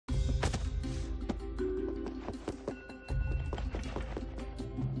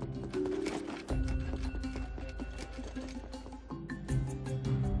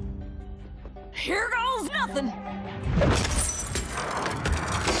Here goes nothing.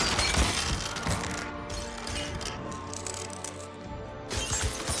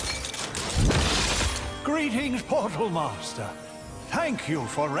 Greetings, Portal Master. Thank you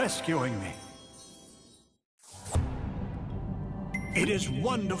for rescuing me. It is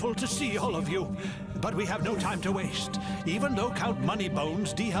wonderful to see all of you, but we have no time to waste. Even though Count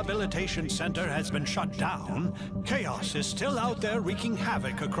Moneybone's Rehabilitation Center has been shut down, Kaos is still out there wreaking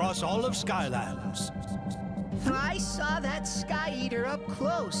havoc across all of Skylands. I saw that Sky Eater up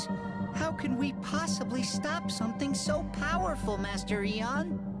close. How can we possibly stop something so powerful, Master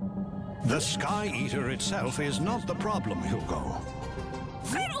Eon? The Sky Eater itself is not the problem, Hugo.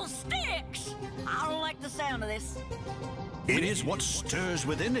 Fiddlesticks! I don't like the sound of this. It is what stirs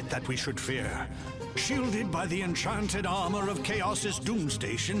within it that we should fear. Shielded by the enchanted armor of Chaos's Doom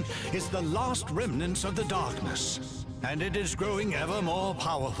Station is the last remnants of the darkness, and it is growing ever more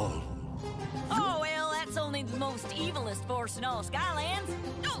powerful. Oh, well, that's only the most evilest force in all Skylands.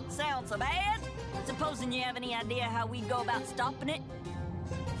 Don't sound so bad. Supposing you have any idea how we go about stopping it?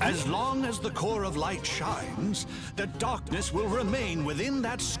 As long as the core of light shines, the darkness will remain within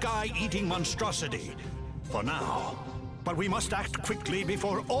that sky-eating monstrosity. For now. But we must act quickly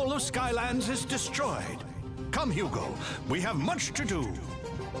before all of Skylands is destroyed. Come, Hugo. We have much to do.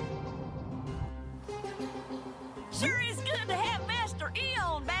 Sure is good to have Master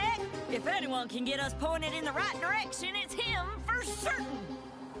Eon back. If anyone can get us pointed in the right direction, it's him for certain.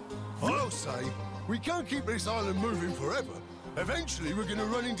 I'll say, we can't keep this island moving forever. Eventually, we're gonna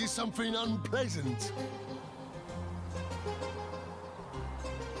run into something unpleasant.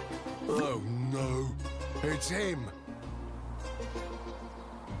 Oh no, it's him.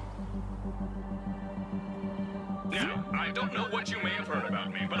 Now, I don't know what you may have heard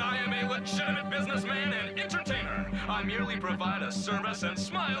about me, but I am a legitimate businessman and entertainer. I merely provide a service and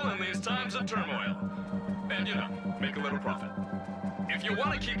smile in these times of turmoil. And, you know, make a little profit. If you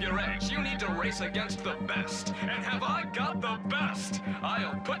want to keep your edge, you need to race against the best. And have I got the best?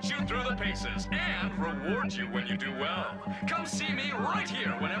 I'll put you through the paces and reward you when you do well. Come see me right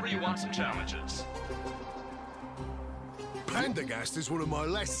here whenever you want some challenges. Pendergast is one of my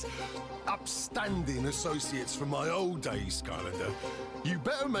less upstanding associates from my old days, Skylander. You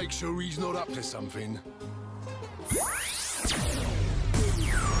better make sure he's not up to something.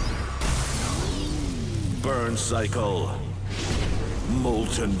 Burn cycle.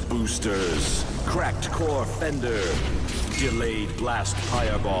 Molten boosters. Cracked core fender. Delayed blast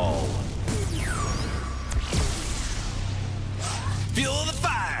fireball. Fuel the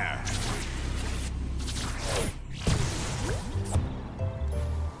fire!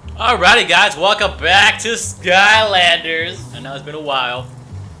 Alrighty guys, welcome back to Skylanders. I know it's been a while.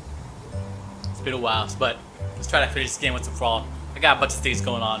 But let's try to finish this game once and for all. I got a bunch of things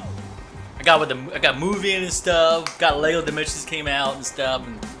going on. I got moving and stuff, got Lego Dimensions came out and stuff,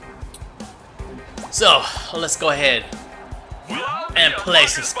 and so let's go ahead and play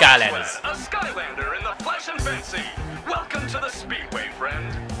some Skylanders. A Skylander in the flesh and fancy. Welcome to the Speedway,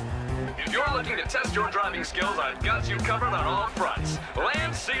 friend. If you're looking to test your driving skills, I've got you covered on all fronts.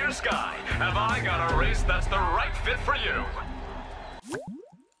 Land, sea, or sky. Have I got a race that's the right fit for you?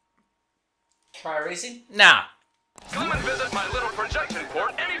 Try racing? Nah. Come and visit my little projection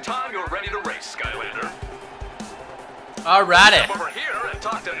port anytime you're ready to race, Skylander. Alrighty. Come over here and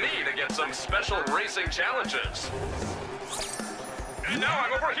talk to me to get some special racing challenges. And now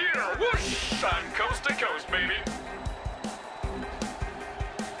I'm over here. Whoosh! I'm coast to coast, baby.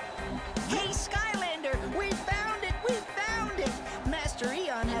 Hey, Skylander, we found it! We found it! Master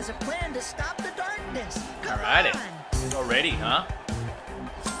Eon has a plan to stop the darkness. Come Alrighty. on! Already, huh?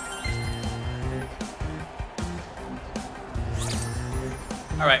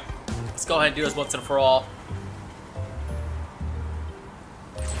 Alright, let's go ahead and do this once and for all.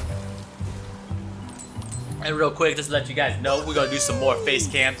 And real quick, just to let you guys know, we're gonna do some more face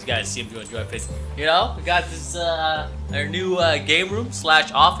cams. You guys see if you enjoy face. You know, we got this our new game room /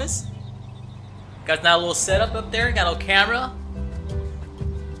 office. Got now a little setup up there. Got a little camera.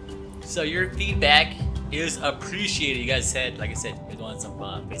 So your feedback is appreciated. You guys said, like I said, you're doing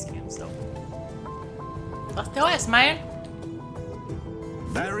some face cams. So let's do this, man.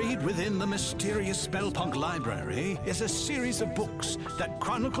 Buried within the mysterious Spellpunk library is a series of books that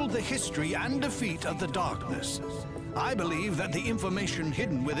chronicle the history and defeat of the darkness. I believe that the information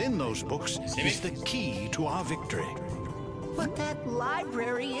hidden within those books is the key to our victory. But that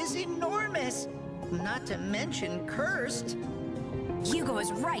library is enormous! Not to mention cursed. Hugo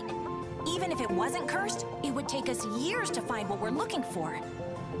is right. Even if it wasn't cursed, it would take us years to find what we're looking for.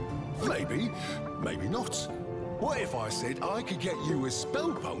 Maybe, maybe not. What if I said I could get you a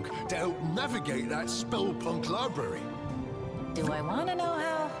spellpunk to help navigate that spellpunk library? Do I want to know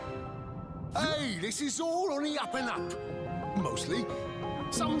how? Hey, this is all on the up and up. Mostly.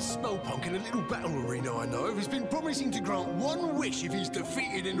 Some spellpunk in a little battle arena I know of has been promising to grant one wish if he's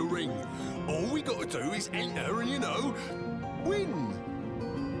defeated in the ring. All we gotta do is enter and, you know, win.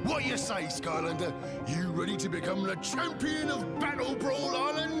 What you say, Skylander? You ready to become the champion of Battle Brawl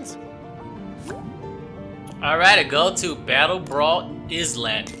Island? Alright, I go to Battle Brawl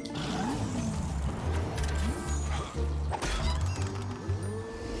Island.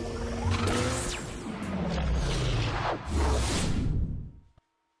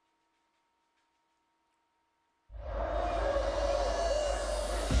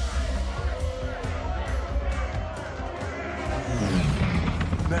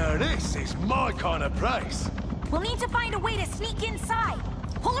 Now this is my kind of place. We'll need to find a way to sneak inside.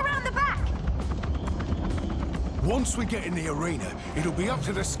 Pull around the back. Once we get in the arena, it'll be up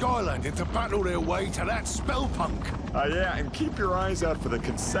to the Skylander to battle their way to that spellpunk. Yeah, and keep your eyes out for the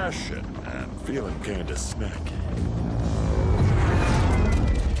concession. I'm feeling kinda snacky.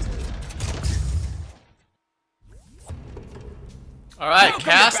 Alright,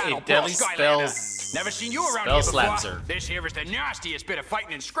 cast a deadly spells. Never seen you around here before. Spellslamzer. This here is the nastiest bit of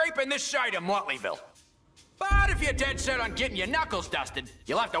fighting and scraping this side of Motleyville. But if you're dead set on getting your knuckles dusted,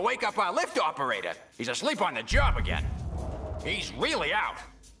 you'll have to wake up our lift operator. He's asleep on the job again. He's really out.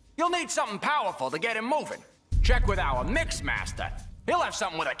 You'll need something powerful to get him moving. Check with our mix master. He'll have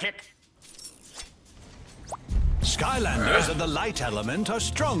something with a kick. Skylanders and the light element are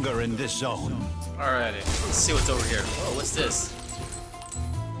stronger in this zone. Alrighty, let's see what's over here. Oh, what's this?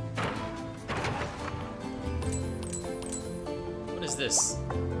 What is this?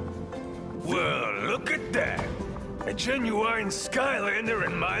 Well, look at that. A genuine Skylander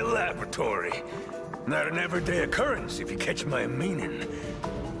in my laboratory. Not an everyday occurrence, if you catch my meaning.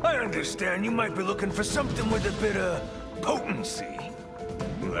 I understand you might be looking for something with a bit of potency.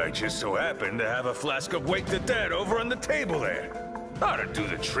 I just so happen to have a flask of Wake the Dead over on the table there. Ought to do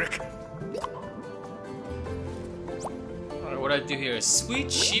the trick. Alright, what do I do here?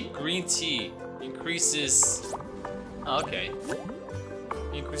 Sweet sheep green tea. Increases... Oh, okay.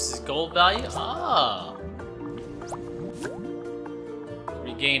 Increases gold value? Ah.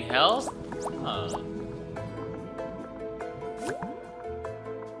 Regain health? Huh.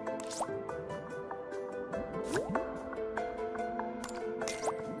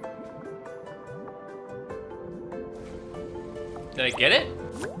 Did I get it?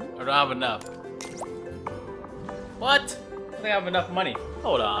 Or do I have enough? What? I think I have enough money.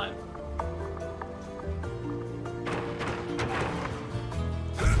 Hold on.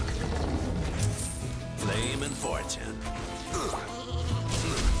 Flame and fortune.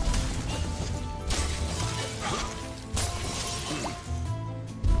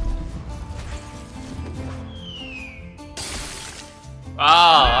 Oh,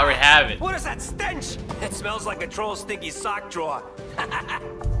 I already have it. What is that stench? It smells like a troll stinky sock drawer.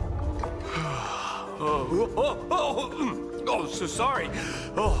 Oh, so sorry.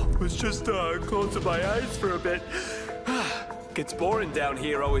 Oh, was just closing my eyes for a bit. Gets boring down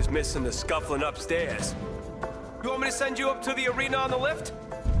here, always missing the scuffling upstairs. You want me to send you up to the arena on the lift?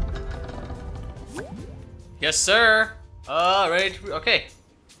 Yes, sir. Ready to... Okay.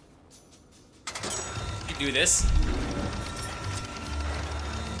 You do this.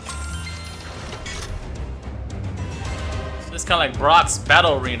 So this is kind of like Brock's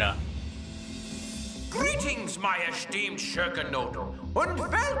battle arena. Greetings, my esteemed Shurkenoodle, and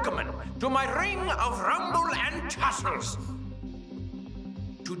welcome to my ring of rumble and tussles.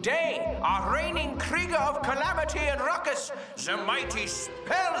 Today, our reigning Krieger of Calamity and Ruckus, the mighty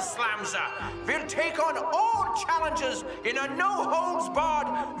Spellslamzer, will take on all challenges in a no-holds-barred,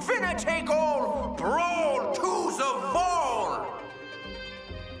 winner-take-all brawl to the wall.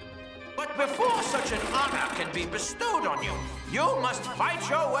 But before such an honor can be bestowed on you, you must fight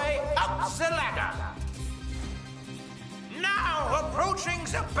your way up the ladder. Now approaching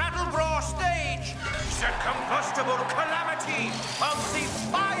the Battle Brawl stage, the combustible calamity of the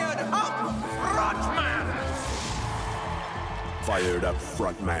fired-up Frontman. Fired up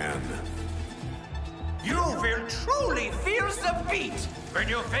Frontman. You will truly feel the beat when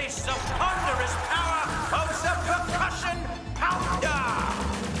you face the ponderous power of the Percussion Pounder.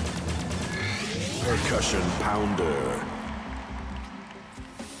 Percussion Pounder.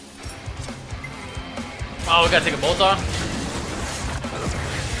 Oh, we gotta take a bolt off?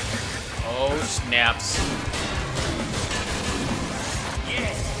 Oh, snaps.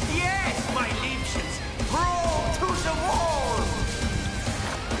 Yes, yes, my liebchens. Brawl to the wall.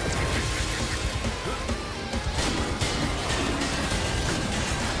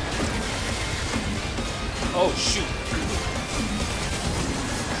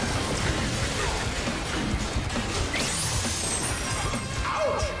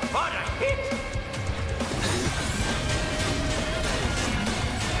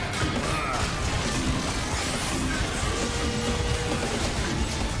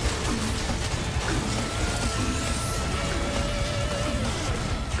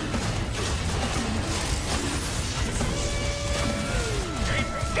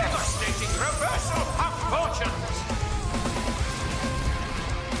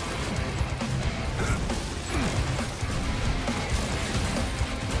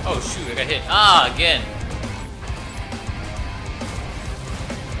 shoot, I got hit. Ah, again.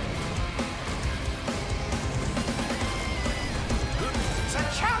 The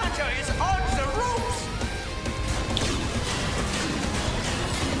challenger is on the ropes!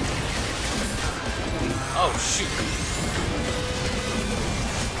 Oh, shoot.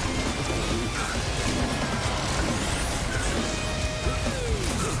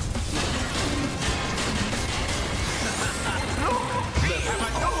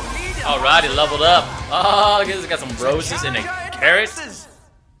 Alright, he leveled up. Oh, I guess he got some roses and a carrot.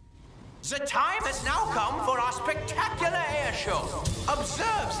 The time has now come for our spectacular air show.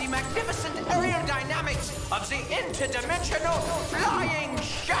 Observe the magnificent aerodynamics of the interdimensional flying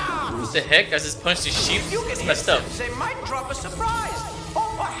shafts. What the heck? I just punched the sheep. It's messed up. They might drop a surprise, or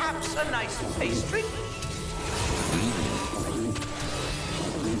perhaps a nice pastry.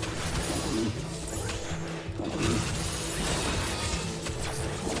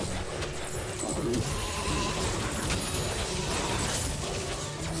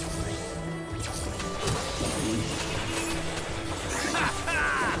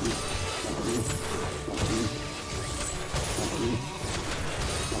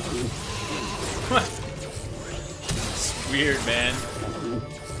 It's weird, man.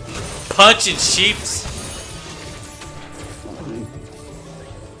 Punching sheeps.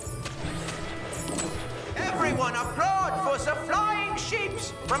 Everyone applaud for the flying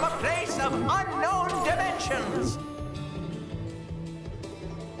sheeps from a place of unknown dimensions.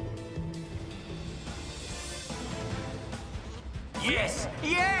 Yes,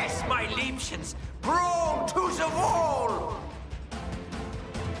 yes, my Liebchens, brawl to the wall.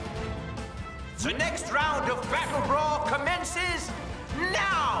 The next round of Battle Brawl commences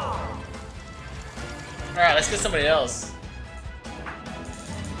now! Alright, let's get somebody else.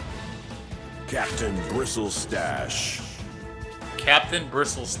 Captain Bristlestash. Captain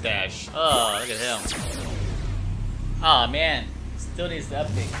Bristlestash. Oh, look at him. Oh man, still needs to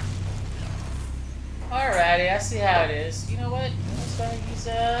update. Alrighty, I see how it is. You know what? Let's go and use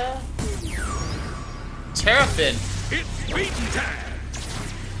Terrafin. It's beating time!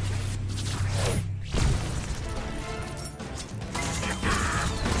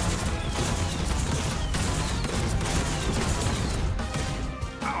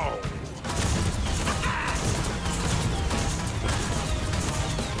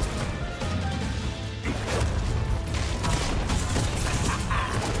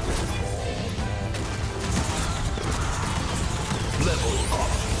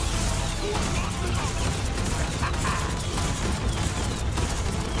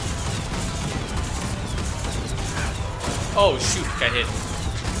 Oh shoot, got hit.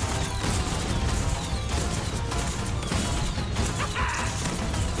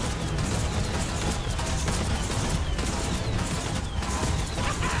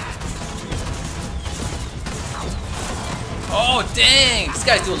 Oh dang, these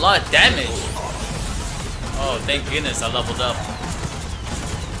guys do a lot of damage. Oh thank goodness I leveled up.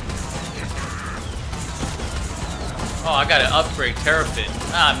 Oh, I gotta upgrade Terrafin.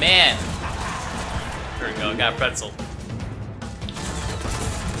 Ah man. There we go, I got a pretzel.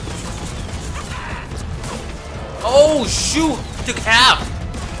 Oh shoot! Took half!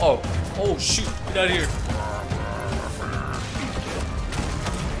 Oh shoot! Get out of here!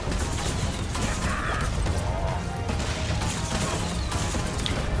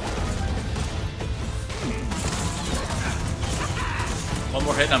 One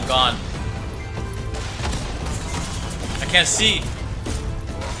more hit and I'm gone. I can't see.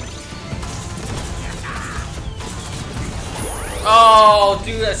 Oh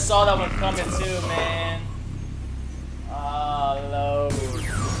dude, I saw that one coming too, man. Load.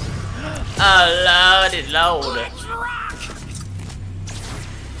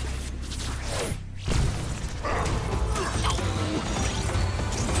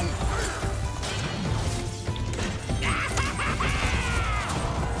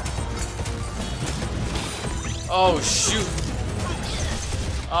 Oh shoot.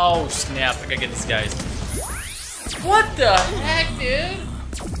 Oh snap, I gotta get these guys. What the heck, dude?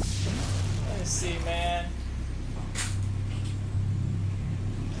 Let's see, man.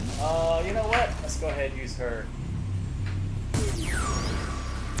 You know what? Let's go ahead and use her.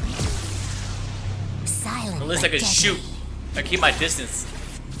 Silent. At least I can shoot. I keep my distance.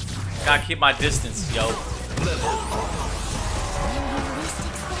 Gotta keep my distance, yo.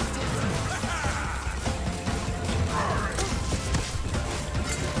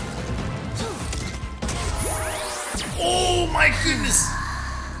 Oh my goodness!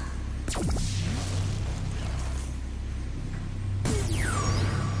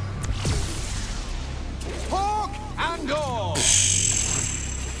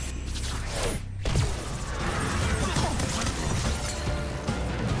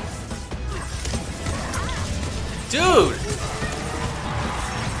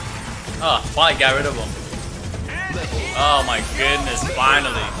 Oh, finally got rid of him. Oh my goodness,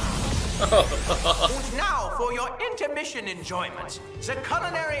 finally. And now for your intermission enjoyment, the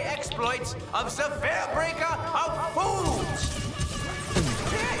culinary exploits of the Breakout of Foods.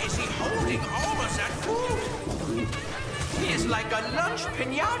 Where is he holding all of that food? He is like a lunch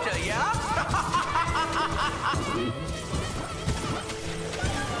piñata, yeah?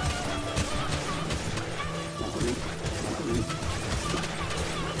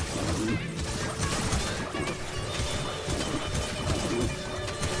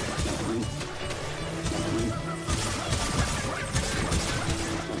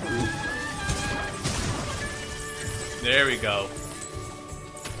 There we go.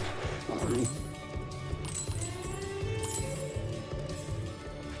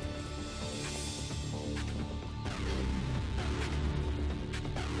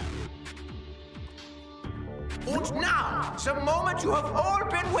 And now, the moment you have all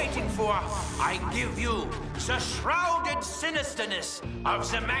been waiting for, I give you the shrouded sinisterness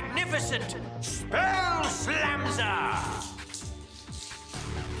of the magnificent Spellslamzer.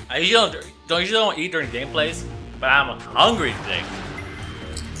 I usually don't eat during gameplays, but I'm hungry today.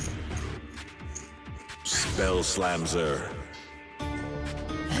 Spellslamzer.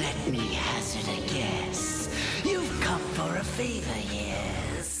 Let me hazard a guess. You've come for a favor,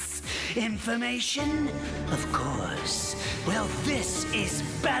 yes? Information? Of course. Well, this is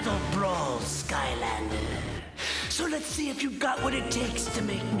Battle Brawl, Skylander. So let's see if you've got what it takes to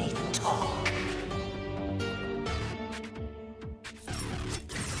make me talk.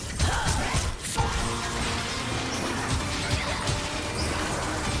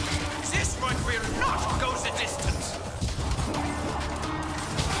 This one will not go the distance.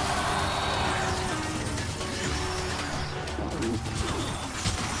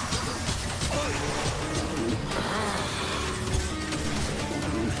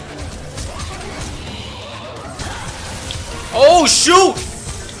 Oh shoot!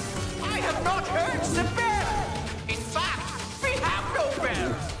 I have not heard the bell. In fact, we have no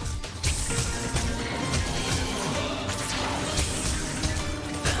bell.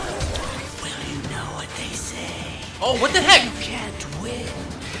 Well, you know what they say. Oh, what the heck? You can't win.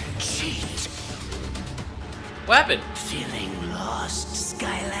 Cheat. What happened? Feeling lost,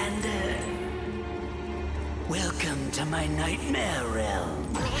 Skylander? Welcome to my nightmare realm.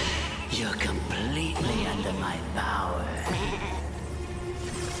 You're completely under my power.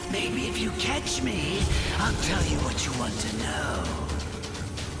 Maybe if you catch me, I'll tell you what you want to know.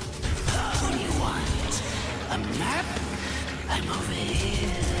 What do you want? A map? I'm over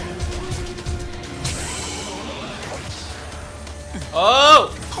here. Oh!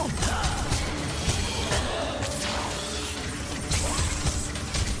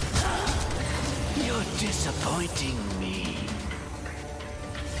 You're disappointing me.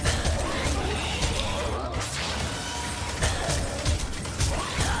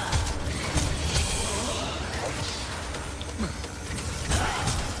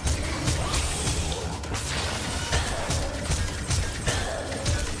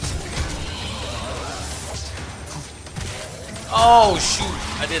 Oh shoot!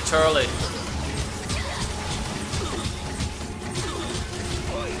 I did twirl it.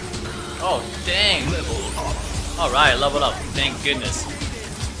 Oh dang! All right, level up. Thank goodness.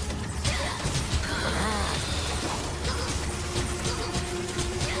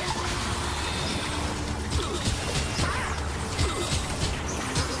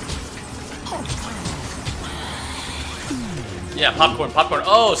 Yeah, popcorn, popcorn.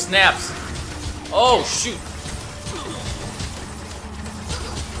 Oh snaps! Oh shoot!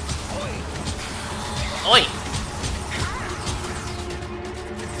 Oi!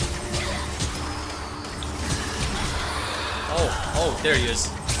 Oh, there he is.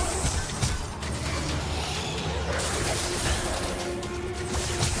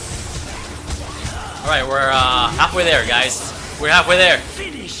 Alright, we're halfway there, guys. We're halfway there.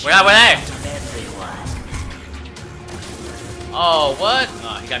 We're halfway there. Oh, what?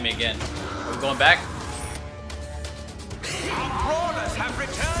 Oh, he got me again. Are we going back?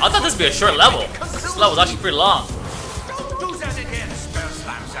 I thought this would be a short level. This level's actually pretty long. Don't do that again,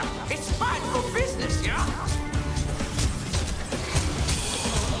 Spellslamzer. It's bad for business, yeah?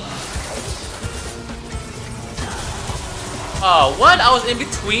 Oh, what? I was in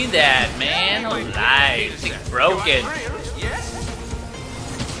between that, man. No lie. This thing's broken. Yes?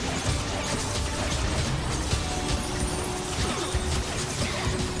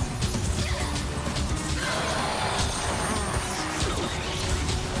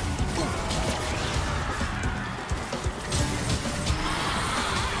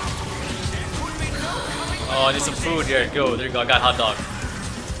 Oh, I need some food. There you go. There you go. I got hot dog.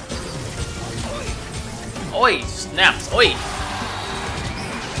 Oi! Snaps! Oi!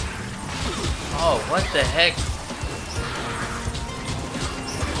 Oh, what the heck?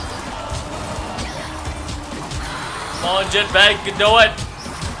 Come on, Jetpack, you can do it!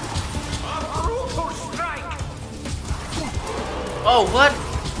 Oh, what?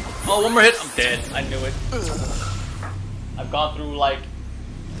 Oh, one more hit. I'm dead. I knew it. I've gone through like...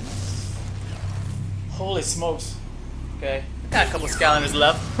 Holy smokes. Okay. Got a couple Skylanders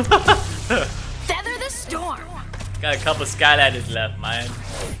left. Feather the storm. Got a couple Skylanders left, man.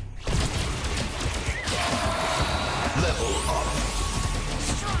 Level up.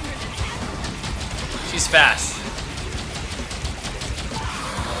 She's fast.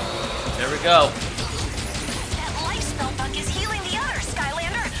 There we go. That life spell bug is healing the other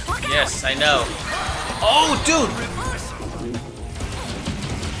Skylander. Look out! Yes, I know. Oh, dude!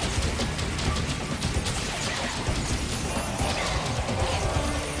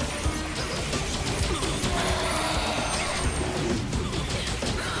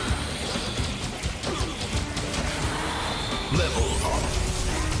 Level up.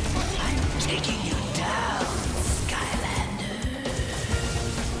 I'm taking you down, Skylander.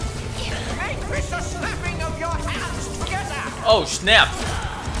 Make the snapping of your hands together! Oh, snap!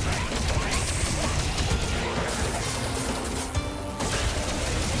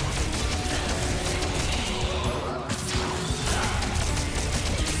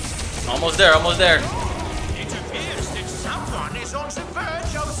 Almost there, almost there. It appears that someone is on the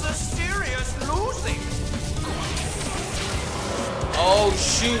verge of the serious losing. Oh,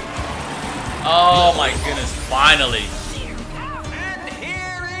 shoot. Oh, my goodness. Finally. And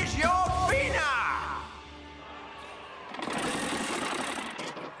here is your winner!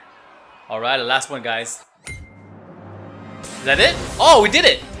 Alright, the last one, guys. Is that it? Oh, we did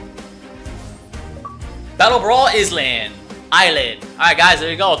it! Battle Brawl Island. Alright, guys,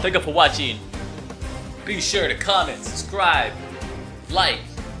 there you go. Thank you for watching. Be sure to comment, subscribe, like,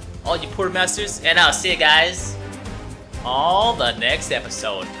 all you Porter Masters, and I'll see you guys on the next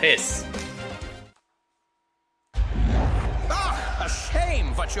episode. Peace. Ah, a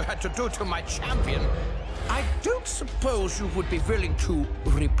shame what you had to do to my champion. I don't suppose you would be willing to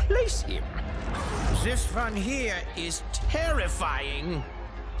replace him. This one here is terrifying.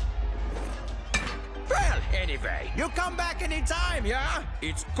 Well, anyway, you come back anytime, yeah?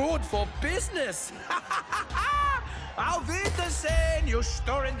 It's good for business. Auf Wiedersehen, you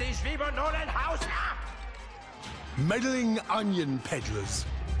stören die Schwiebernolenhaus. Meddling onion peddlers.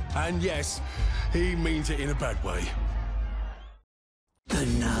 And yes, he means it in a bad way. The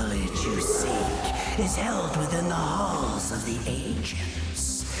knowledge you seek is held within the halls of the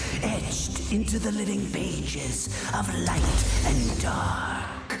ancients, etched into the living pages of light and dark.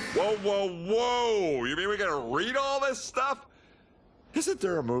 Whoa, whoa, whoa! You mean we gotta read all this stuff? Isn't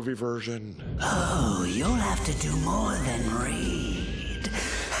there a movie version? Oh, you'll have to do more than read.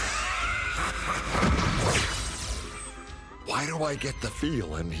 Why do I get the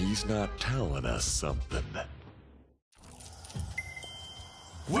feeling he's not telling us something?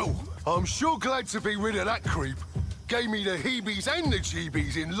 Well, I'm sure glad to be rid of that creep. Gave me the heebies and the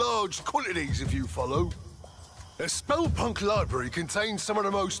cheebies in large quantities, if you follow. The Spellpunk library contains some of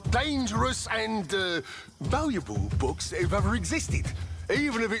the most dangerous and, valuable books that have ever existed.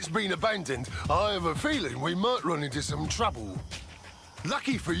 Even if it's been abandoned, I have a feeling we might run into some trouble.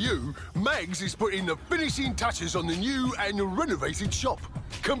 Lucky for you, Mags is putting the finishing touches on the new and renovated shop,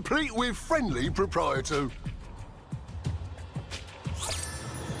 complete with friendly proprietor.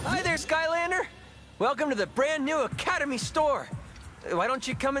 Hi there, Skylander! Welcome to the brand new Academy store. Why don't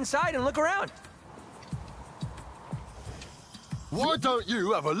you come inside and look around? Why don't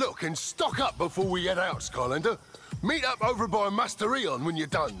you have a look and stock up before we head out, Skylander? Meet up over by Master Eon when you're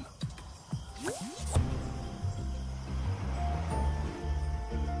done.